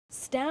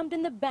stabbed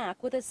in the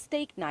back with a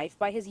steak knife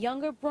by his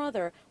younger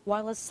brother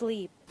while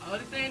asleep. The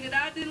thing that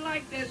I didn't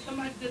like that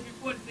somebody just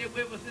reported that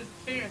where was his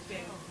parents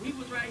at. We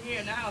was right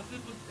here in the house.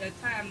 This was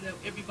a time that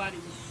everybody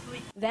was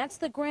asleep. That's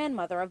the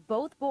grandmother of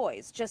both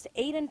boys, just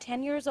 8 and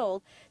 10 years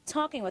old,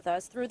 talking with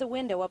us through the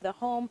window of the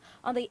home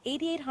on the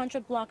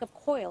 8800 block of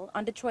Coyle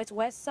on Detroit's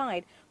west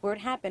side, where it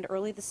happened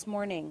early this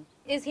morning.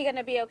 Is he going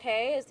to be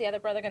okay? Is the other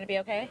brother going to be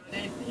okay?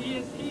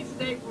 He's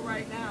stable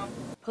right now.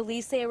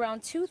 Police say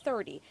around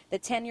 2:30, the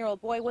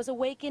 10-year-old boy was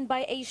awakened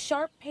by a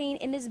sharp pain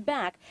in his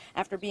back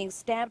after being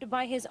stabbed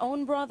by his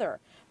own brother.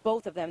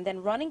 Both of them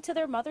then running to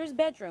their mother's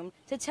bedroom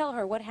to tell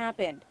her what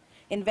happened.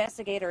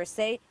 Investigators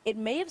say it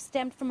may have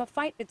stemmed from a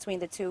fight between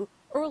the two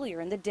earlier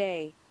in the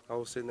day. I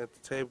was sitting at the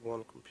table on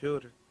the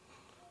computer,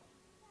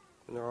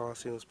 and all I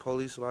seen was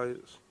police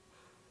lights,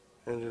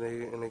 and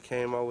then they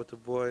came out with the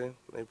boy, and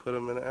they put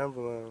him in the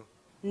ambulance.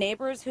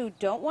 Neighbors who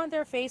don't want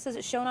their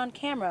faces shown on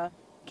camera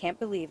can't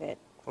believe it.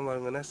 I'm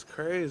like, man, that's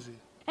crazy.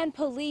 And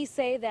police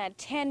say that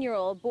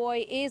 10-year-old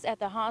boy is at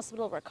the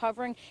hospital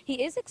recovering.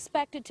 He is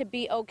expected to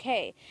be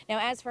okay. Now,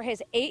 as for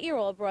his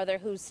 8-year-old brother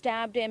who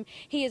stabbed him,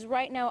 he is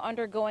right now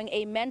undergoing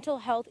a mental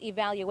health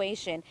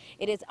evaluation.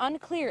 It is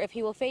unclear if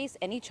he will face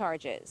any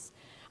charges.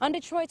 On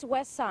Detroit's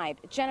west side,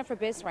 Jennifer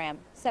Bisram,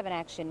 7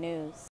 Action News.